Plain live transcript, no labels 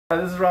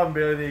This is Robin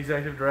Bailey, the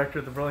Executive Director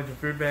at the Burlington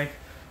Food Bank.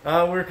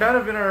 We're kind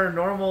of in our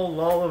normal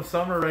lull of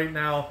summer right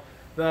now.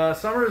 The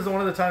summer is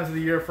one of the times of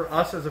the year for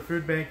us as a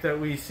food bank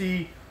that we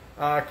see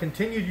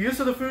continued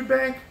use of the food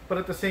bank, but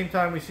at the same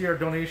time we see our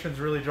donations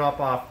really drop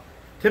off.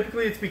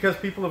 Typically it's because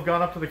people have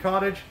gone up to the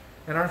cottage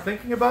and aren't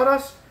thinking about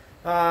us.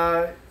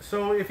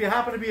 So if you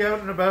happen to be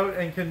out and about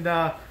and can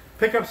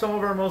pick up some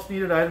of our most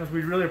needed items,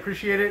 we'd really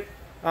appreciate it.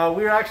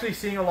 We're actually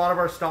seeing a lot of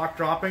our stock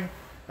dropping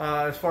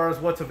as far as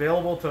what's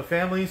available to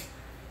families.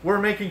 We're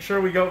making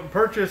sure we go out and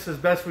purchase as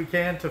best we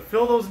can to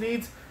fill those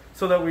needs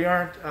so that we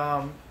aren't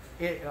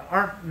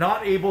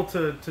not able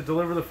to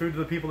deliver the food to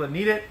the people that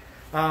need it.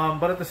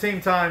 But at the same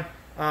time,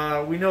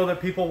 we know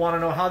that people want to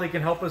know how they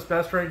can help us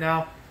best right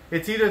now.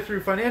 It's either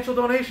through financial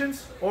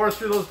donations or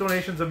through those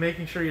donations of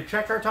making sure you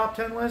check our top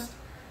 10 list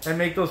and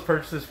make those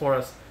purchases for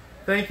us.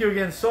 Thank you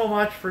again so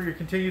much for your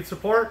continued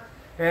support.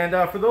 And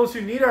for those who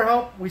need our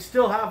help, we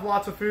still have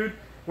lots of food.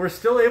 We're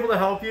still able to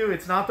help you.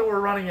 It's not that we're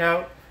running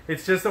out.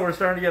 It's just that we're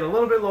starting to get a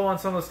little bit low on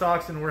some of the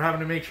stocks, and we're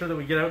having to make sure that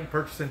we get out and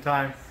purchase in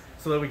time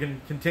so that we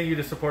can continue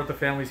to support the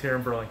families here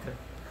in Burlington.